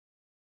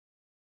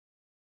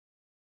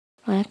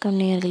வணக்கம்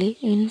நேயர்களே.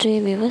 இன்றைய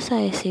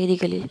விவசாய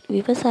செய்திகளில்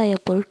விவசாய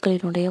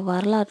பொருட்களினுடைய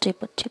வரலாற்றை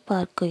பற்றி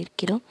பார்க்க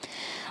இருக்கிறோம்.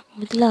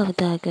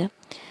 முதலாவதாக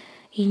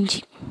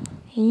இஞ்சி.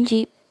 இஞ்சி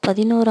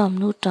 11ஆம்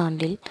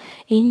நூற்றாண்டில்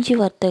இஞ்சி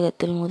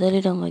வர்த்தகத்தில்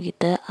முதலிடம்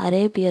வகித்த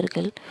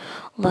அரேபியர்கள்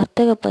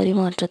வர்த்தக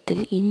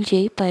பரிமாற்றத்தில்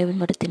இஞ்சியை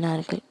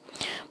பயன்படுத்தினார்கள்.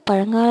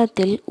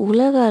 பழங்காலத்தில்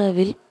உலக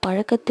அளவில்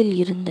பழக்கத்தில்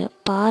இருந்த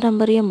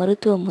பாரம்பரிய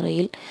மருத்துவ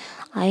முறையில்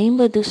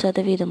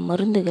 50%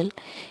 மருந்துகள்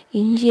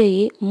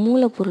இஞ்சியையே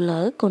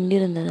மூலப்பொருளாக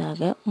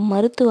கொண்டிருந்ததாக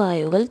மருத்துவ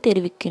ஆய்வுகள்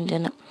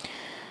தெரிவிக்கின்றன.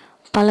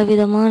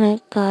 பலவிதமான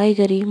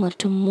காய்கறி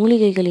மற்றும்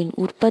மூலிகைகளின்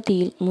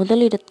உற்பத்தியில்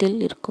முதலிடத்தில்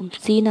இருக்கும்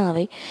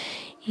சீனாவை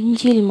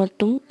இஞ்சியில்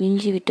மட்டும்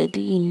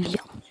விஞ்சிவிட்டது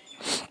இந்தியா.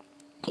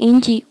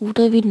 இஞ்சி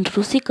உணவின்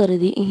ருசி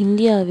கருதி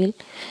இந்தியாவில்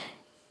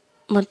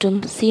மற்றும்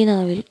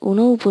சீனாவில்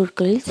உணவுப்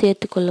பொருட்களில்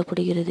சேர்த்து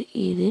கொள்ளப்படுகிறது.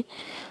 இது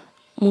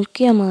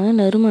முக்கியமான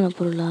நறுமண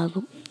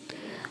பொருளாகும்.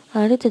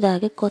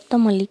 அடுத்ததாக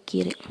கொத்தமல்லி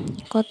கீரை.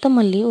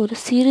 கொத்தமல்லி ஒரு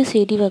சிறு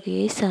செடி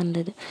வகையை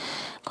சார்ந்தது.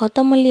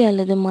 கொத்தமல்லி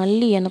அல்லது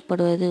மல்லி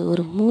எனப்படுவது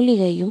ஒரு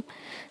மூலிகையும்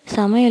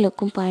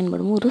சமையலுக்கும்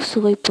பயன்படும் ஒரு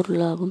சுவை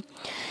பொருளாகும்.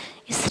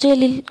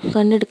 இஸ்ரேலில்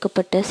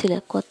கண்டெடுக்கப்பட்ட சில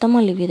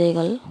கொத்தமல்லி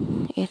விதைகள்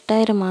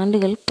 8000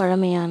 ஆண்டுகள்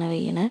பழமையானவை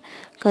என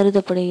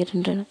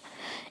கருதப்படுகின்றன.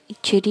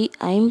 இச்செடி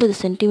 50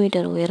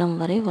 சென்டிமீட்டர் உயரம்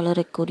வரை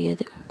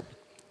வளரக்கூடியது.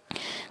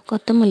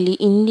 கொத்தமல்லி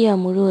இந்தியா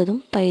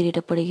முழுவதும்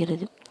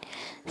பயிரிடப்படுகிறது.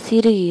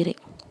 சிறுகீரை.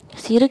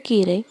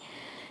 சிறுகீரை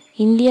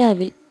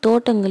இந்தியாவில்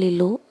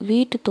தோட்டங்களிலோ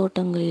வீட்டு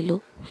தோட்டங்களிலோ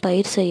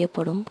பயிர்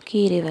செய்யப்படும்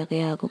கீரை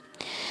வகையாகும்.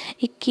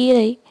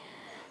 இக்கீரை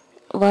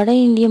வட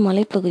இந்திய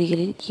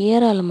மலைப்பகுதிகளில்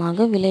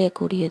ஏராளமாக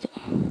விளையக்கூடியது.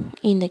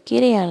 இந்த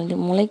கீரையானது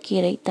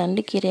முளைக்கீரை,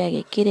 தண்டுக்கீரை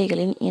ஆகிய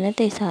கீரைகளின்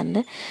இனத்தை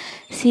சார்ந்த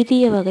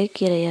சிறிய வகை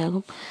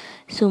கீரையாகும்.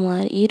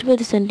 சுமார்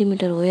 20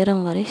 சென்டிமீட்டர்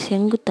உயரம் வரை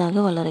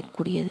செங்குத்தாக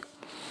வளரக்கூடியது.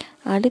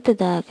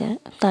 அடுத்ததாக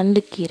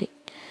தண்டுக்கீரை.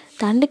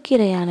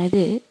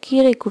 தண்டுக்கீரையானது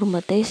கீரை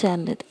குடும்பத்தை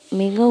சார்ந்தது.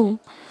 மிகவும்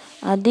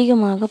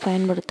அதிகமாக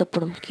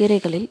பயன்படுத்தப்படும்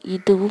கீரைகளில்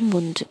இதுவும்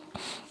ஒன்று.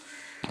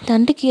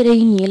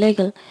 தண்டுக்கீரையின்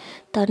இலைகள்,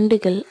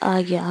 தண்டுகள்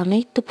ஆகிய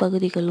அனைத்து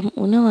பகுதிகளும்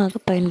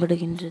உணவாக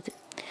பயன்படுகின்றது.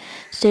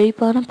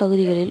 செழிப்பான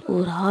பகுதிகளில்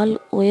ஒரு ஆள்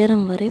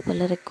உயரம் வரை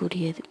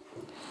வளரக்கூடியது.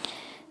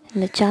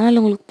 இந்த சேனல்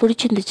உங்களுக்கு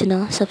பிடிச்சிருந்துச்சுன்னா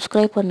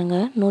சப்ஸ்கிரைப்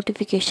பண்ணுங்கள்,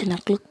 நோட்டிஃபிகேஷனை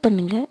கிளிக்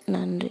பண்ணுங்கள்.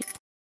 நன்றி.